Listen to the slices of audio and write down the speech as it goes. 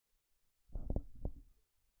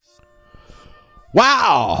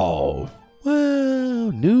Wow!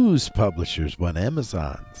 Well, news publishers want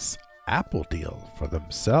Amazon's Apple deal for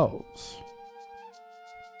themselves.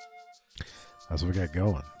 That's what we got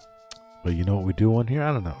going. But you know what we do on here?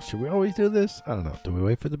 I don't know. Should we always do this? I don't know. Do we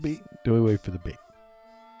wait for the beat? Do we wait for the beat?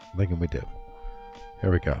 I'm thinking we do.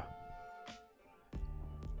 Here we go.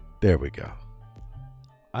 There we go.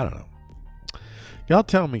 I don't know. Y'all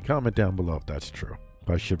tell me, comment down below if that's true. If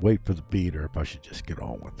I should wait for the beat or if I should just get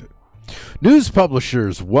on with it. News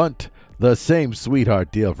publishers want the same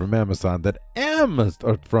sweetheart deal from Amazon that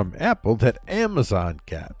from Apple that Amazon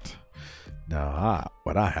got. Now,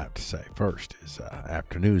 what I have to say first is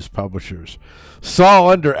after news publishers saw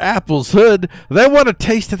under Apple's hood, they want a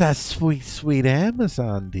taste of that sweet, sweet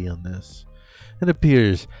Amazon dealness. It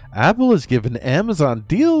appears Apple has given Amazon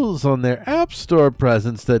deals on their App Store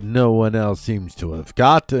presence that no one else seems to have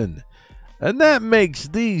gotten. And that makes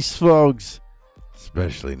these folks,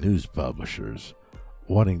 especially news publishers,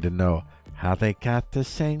 wanting to know how they got the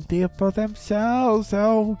same deal for themselves.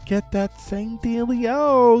 Oh, get that same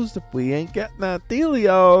dealios. If we ain't getting that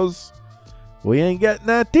dealios, we ain't getting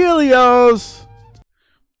that dealios.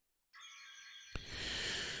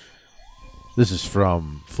 This is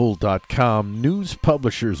from Full.com. News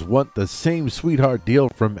publishers want the same sweetheart deal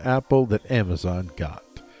from Apple that Amazon got.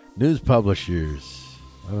 News publishers.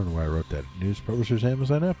 I don't know why I wrote that. News publishers,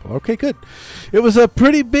 Amazon, Apple. Okay, good. It was a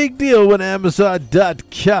pretty big deal when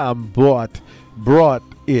Amazon.com brought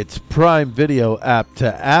its Prime Video app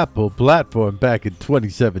to Apple platform back in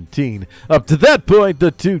 2017. Up to that point,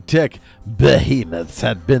 the two tech behemoths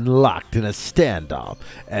had been locked in a standoff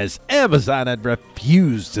as Amazon had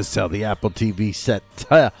refused to sell the Apple TV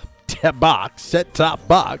set-top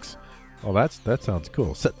box. Oh, that sounds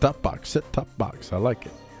cool. Set-top box. I like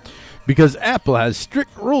it. Because Apple has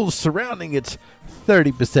strict rules surrounding its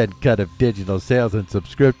 30% cut of digital sales and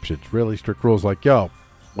subscriptions. Really strict rules like, yo,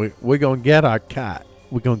 we're going to get our cut.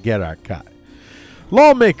 We're going to get our cut.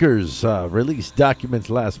 Lawmakers released documents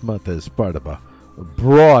last month as part of a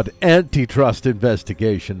broad antitrust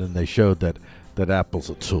investigation, and they showed that Apple's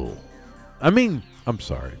a tool. I mean, I'm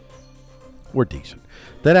sorry. We're decent.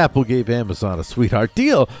 That Apple gave Amazon a sweetheart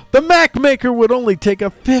deal. The Mac maker would only take a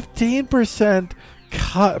 15%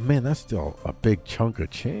 cut. Man, that's still a big chunk of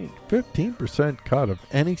change. 15% cut of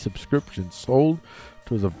any subscription sold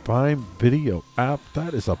to the Prime Video app.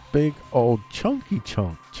 That is a big old chunky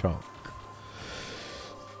chunk.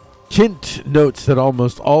 Kint notes that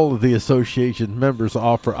almost all of the association's members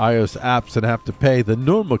offer iOS apps and have to pay the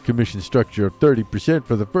normal commission structure of 30%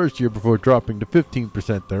 for the first year before dropping to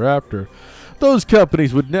 15% thereafter. Those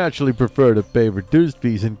companies would naturally prefer to pay reduced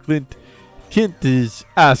fees, and Kint is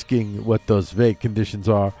asking what those vague conditions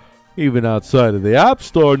are. Even outside of the App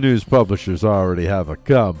Store, news publishers already have a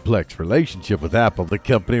complex relationship with Apple. The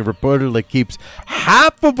company reportedly keeps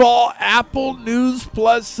half of all Apple News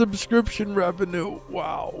Plus subscription revenue.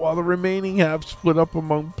 Wow. While the remaining half split up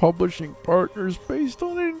among publishing partners based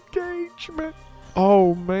on engagement.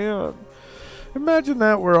 Oh, man. Imagine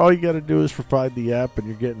that, where all you got to do is provide the app and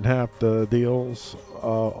you're getting half the deals.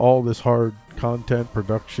 All this hard content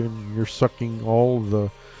production, you're sucking all the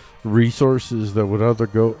resources that would other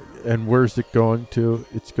go. And where's it going to?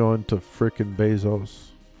 It's going to frickin' Bezos.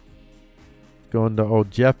 Going to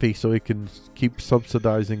old Jeffy so he can keep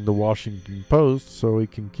subsidizing the Washington Post, so he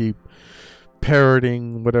can keep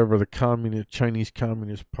parroting whatever the Chinese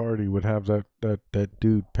Communist Party would have that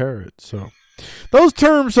dude parrot. So those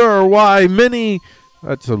terms are why many.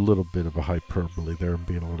 That's a little bit of a hyperbole there, and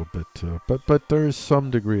being a little bit, but there is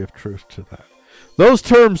some degree of truth to that. Those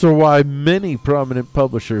terms are why many prominent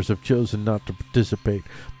publishers have chosen not to participate.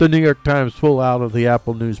 The New York Times pulled out of the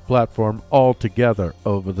Apple News platform altogether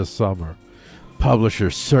over the summer.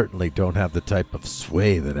 Publishers certainly don't have the type of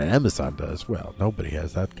sway that Amazon does. Well, nobody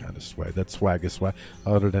has that kind of sway. That swag is swag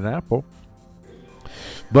other than Apple.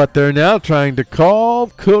 But they're now trying to call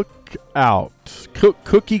Cook out.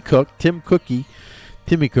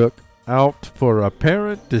 Timmy Cook out for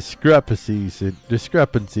apparent discrepancies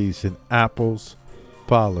in Apple's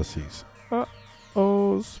policies.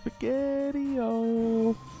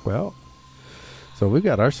 Spaghetti-o. Well, so we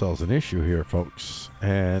got ourselves an issue here, folks,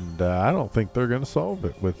 and I don't think they're going to solve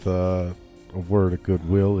it with a word of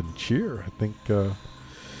goodwill and cheer. I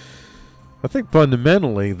think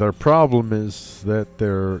fundamentally their problem is that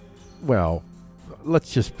they're, well,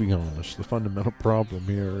 let's just be honest. The fundamental problem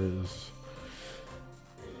here is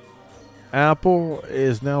Apple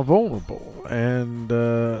is now vulnerable, and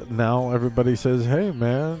now everybody says, "Hey,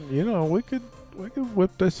 man, you know, we could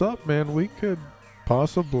whip this up, man. We could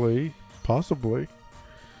possibly,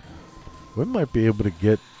 we might be able to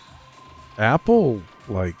get Apple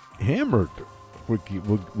like hammered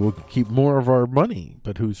we'll keep more of our money.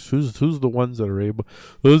 But who's the ones that are able?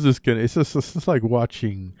 Who's this gonna? It's just like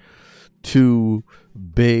watching two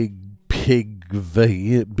big pig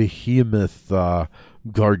behemoth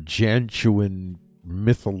gargantuan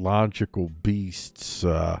mythological beasts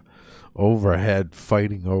overhead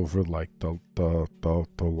fighting over like the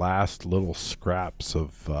last little scraps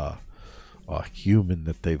of a human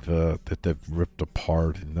that they've ripped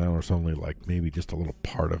apart, and now there's only like maybe just a little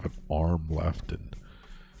part of an arm left, and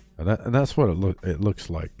that's what it looks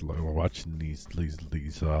like watching these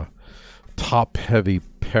top heavy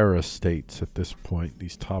parastates at this point,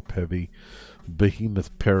 these top heavy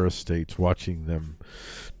behemoth parastates, watching them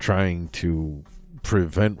trying to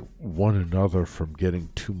prevent one another from getting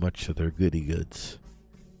too much of their goody goods.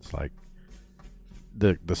 It's like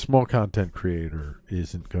the small content creator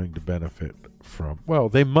isn't going to benefit from, well,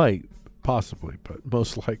 they might possibly, but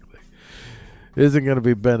most likely isn't going to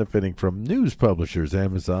be benefiting from news publishers,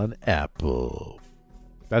 Amazon, Apple.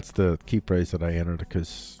 That's the key phrase that I entered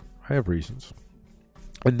because I have reasons.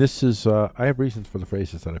 And this is, I have reasons for the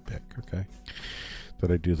phrases that I pick, okay?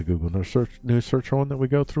 That I do the Google news search one that we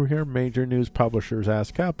go through here. Major news publishers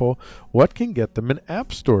ask Apple what can get them an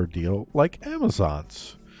App Store deal like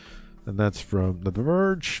Amazon's. And that's from The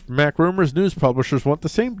Verge. Mac rumors news publishers want the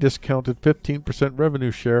same discounted 15% revenue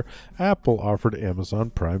share Apple offered Amazon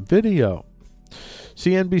Prime Video.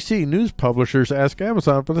 CNBC news publishers ask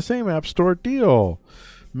Amazon for the same App Store deal.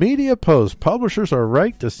 Media Post, publishers are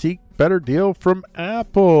right to seek better deal from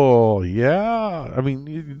Apple. Yeah, I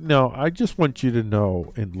mean, I just want you to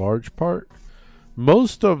know, in large part,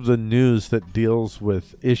 most of the news that deals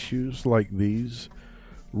with issues like these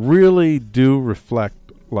really do reflect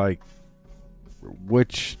like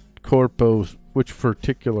which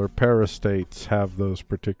particular parastates have those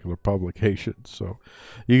particular publications. So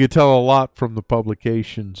you can tell a lot from the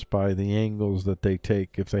publications by the angles that they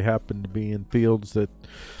take. If they happen to be in fields that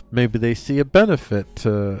maybe they see a benefit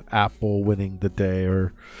to Apple winning the day,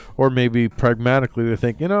 or maybe pragmatically they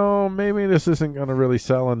think, maybe this isn't going to really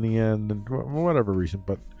sell in the end, and whatever reason.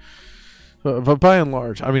 But by and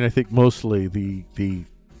large, I mean, I think mostly the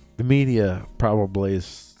media probably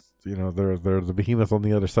is, they're the behemoth on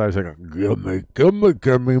the other side. It's like, give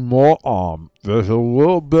me more. There's a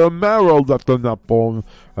little bit of marrow left in that bone,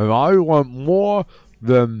 and I want more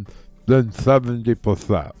than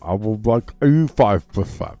 70%. I would like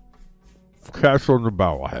 85%. Cash on the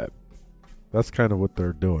barrelhead. That's kind of what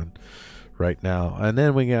they're doing right now. And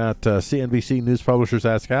then we got CNBC news publishers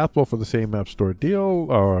ask Apple for the same App Store deal.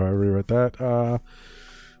 Oh, I reread that.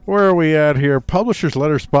 Where are we at here? Publishers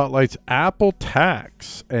letter spotlights Apple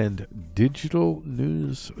tax and digital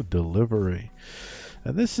news delivery.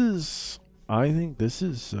 And this is, I think this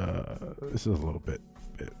is a little bit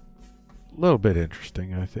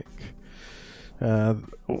interesting, I think.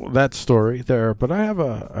 That story there, but I have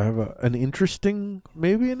an interesting,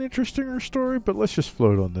 maybe an interesting story, but let's just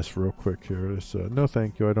float on this real quick here. No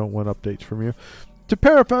thank you, I don't want updates from you. To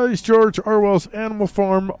paraphrase George Orwell's Animal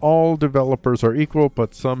Farm, all developers are equal,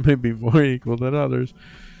 but some may be more equal than others.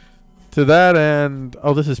 To that end,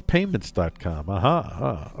 this is payments.com.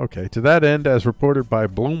 Okay. To that end, as reported by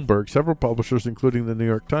Bloomberg, several publishers, including the New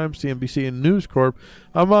York Times, CNBC, and News Corp,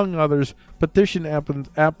 among others, petitioned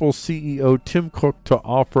Apple CEO Tim Cook to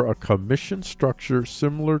offer a commission structure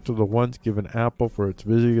similar to the ones given Apple for its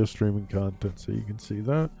video streaming content. So you can see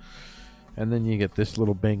that. And then you get this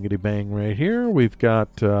little bangity bang right here. We've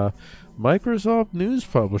got Microsoft news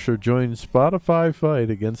publisher joins Spotify fight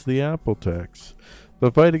against the Apple tax. The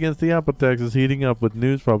fight against the Apple tax is heating up, with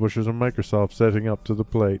news publishers and Microsoft setting up to the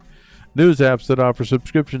plate. News apps that offer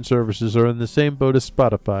subscription services are in the same boat as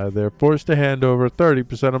Spotify. They're forced to hand over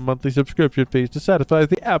 30% of monthly subscription fees to satisfy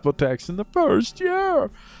the Apple tax in the first year.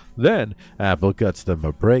 Then, Apple cuts them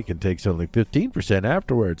a break and takes only 15%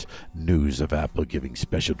 afterwards. News of Apple giving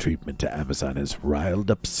special treatment to Amazon has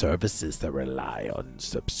riled up services that rely on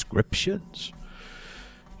subscriptions.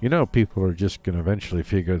 People are just going to eventually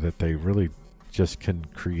figure that they really just can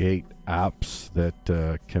create apps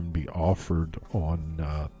that can be offered on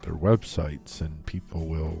their websites, and people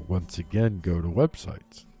will once again go to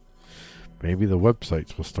websites. Maybe the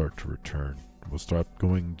websites will start to return. We'll start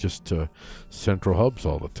going just to central hubs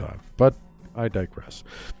all the time. But I digress.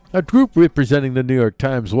 A group representing the New York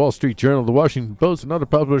Times, Wall Street Journal, the Washington Post, and other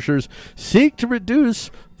publishers seek to reduce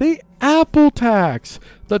the Apple tax.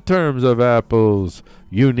 The terms of Apple's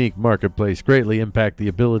unique marketplace greatly impact the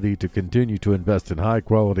ability to continue to invest in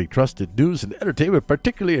high-quality, trusted news and entertainment,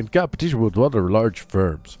 particularly in competition with other large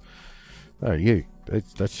firms.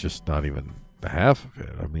 That's just not even half of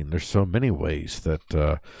it. I mean, there's so many ways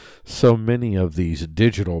that so many of these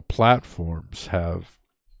digital platforms have,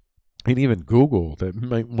 and even Google, that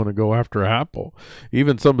might want to go after Apple.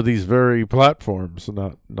 Even some of these very platforms,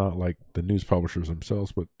 not like the news publishers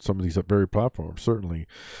themselves, but some of these very platforms, certainly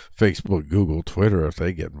Facebook, Google, Twitter, if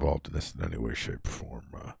they get involved in this in any way, shape, or form,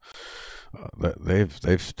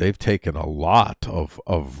 they've taken a lot of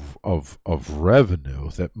revenue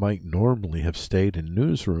that might normally have stayed in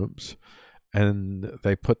newsrooms, and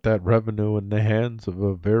they put that revenue in the hands of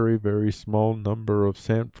a very, very small number of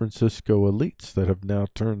San Francisco elites that have now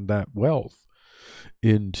turned that wealth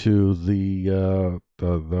into the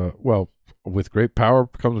well, with great power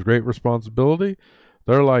comes great responsibility.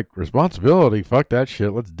 They're like, responsibility? Fuck that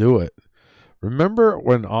shit. Let's do it. Remember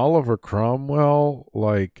when Oliver Cromwell,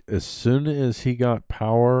 like, as soon as he got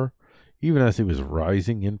power, even as he was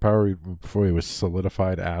rising in power, even before he was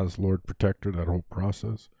solidified as Lord Protector, that whole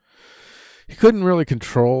process, he couldn't really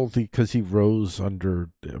control because he rose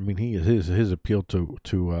under. I mean, his appeal to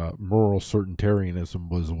moral certaintarianism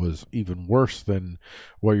was even worse than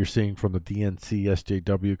what you're seeing from the DNC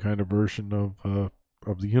SJW kind of version of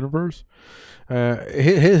the universe.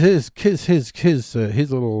 His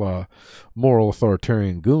little moral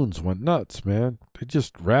authoritarian goons went nuts, man. They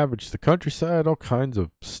just ravaged the countryside. All kinds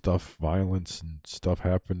of stuff, violence and stuff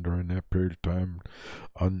happened during that period of time.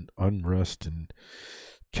 Unrest and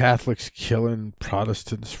Catholics killing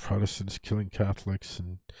Protestants, Protestants killing Catholics,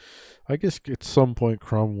 and I guess at some point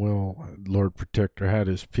Cromwell, Lord Protector, had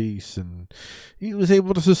his peace, and he was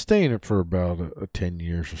able to sustain it for about 10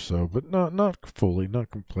 years or so, but not fully, not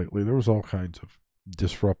completely. There was all kinds of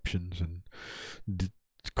disruptions and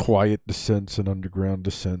quiet dissents and underground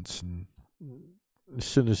dissents, and as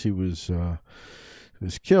soon as he was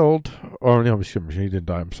killed, or no, he didn't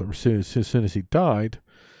die. I'm sorry. As soon as he died,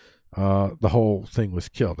 the whole thing was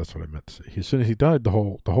killed. That's what I meant to say. As soon as he died, the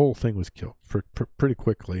whole thing was killed pretty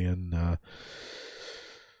quickly. And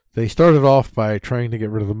they started off by trying to get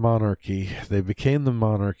rid of the monarchy. They became the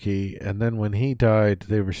monarchy, and then when he died,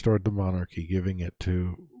 they restored the monarchy, giving it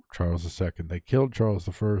to Charles II. They killed Charles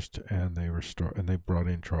I, and they brought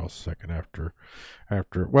in Charles II after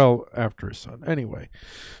his son. Anyway,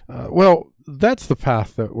 well, that's the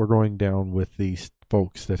path that we're going down with these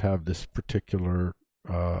folks that have this particular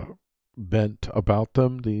bent about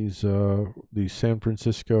them, these San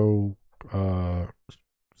Francisco,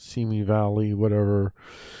 Simi Valley, whatever,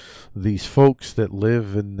 these folks that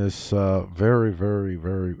live in this very, very,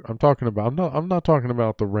 very, I'm not talking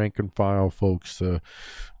about the rank and file folks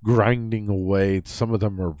grinding away. Some of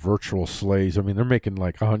them are virtual slaves. I mean, they're making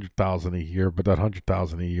like $100,000 a year, but that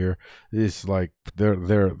 $100,000 a year is like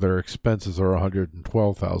their expenses are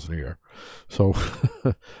 $112,000 a year. So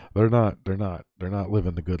they're not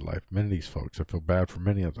living the good life. Many of these folks, I feel bad for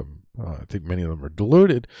many of them. I think many of them are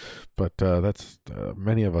deluded, but that's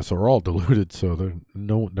many of us are all deluded. So they're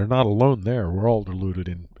not alone there. We're all deluded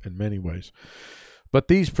in many ways. But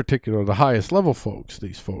these particular, the highest level folks,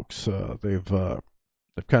 these folks, they've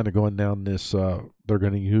kind of gone down this, they're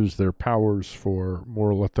going to use their powers for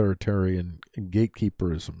moral authoritarian and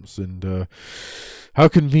gatekeeperisms. And how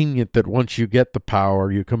convenient that once you get the power,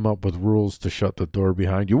 you come up with rules to shut the door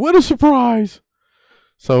behind you. What a surprise!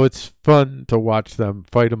 So it's fun to watch them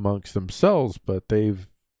fight amongst themselves, but I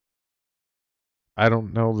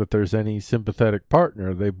don't know that there's any sympathetic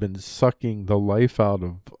partner. They've been sucking the life out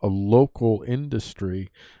of a local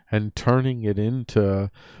industry and turning it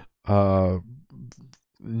into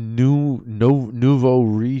nouveau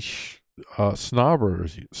riche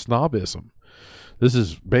snobism. This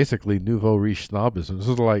is basically nouveau riche snobism. This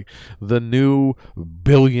is like the new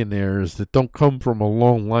billionaires that don't come from a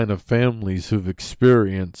long line of families who've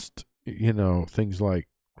experienced, things like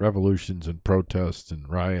revolutions and protests and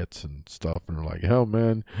riots and stuff, and are like, hell,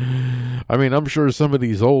 man. I mean, I'm sure some of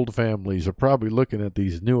these old families are probably looking at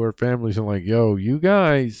these newer families and like, yo, you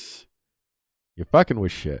guys, you're fucking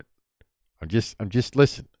with shit. I'm just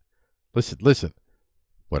listen.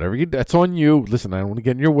 Whatever you, that's on you. Listen, I don't want to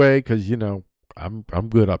get in your way because, I'm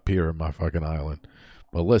good up here in my fucking island.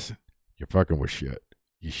 But listen, you're fucking with shit.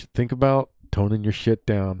 You should think about toning your shit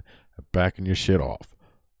down and backing your shit off.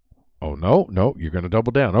 Oh, no, you're going to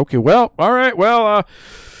double down. Okay, well, all right, well,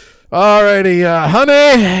 alrighty,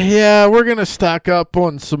 honey, yeah, we're going to stock up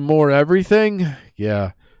on some more everything.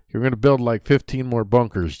 Yeah, you're going to build like 15 more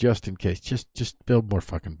bunkers just in case. Just build more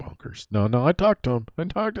fucking bunkers. No, I talked to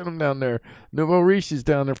them down there. Nouveau Riche is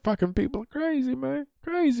down there. Fucking people are crazy, man.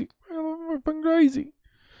 Crazy. Fucking crazy.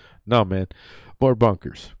 No, man. More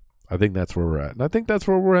bunkers. I think that's where we're at. And I think that's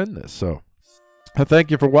where we're in this. So I thank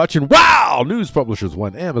you for watching. Wow! News publishers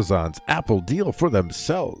won Amazon's Apple deal for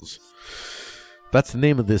themselves. That's the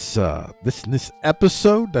name of this this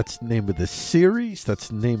episode. That's the name of this series. That's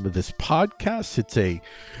the name of this podcast.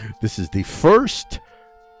 This is the first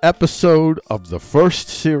episode of the first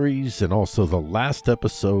series, and also the last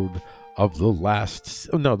episode of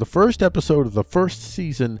the first episode of the first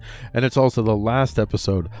season, and it's also the last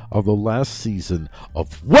episode of the last season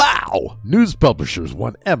of Wow! News publishers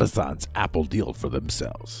want Amazon's Apple deal for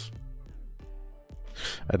themselves.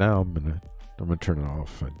 And now I'm gonna turn it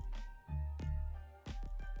off.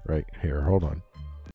 Right here, hold on.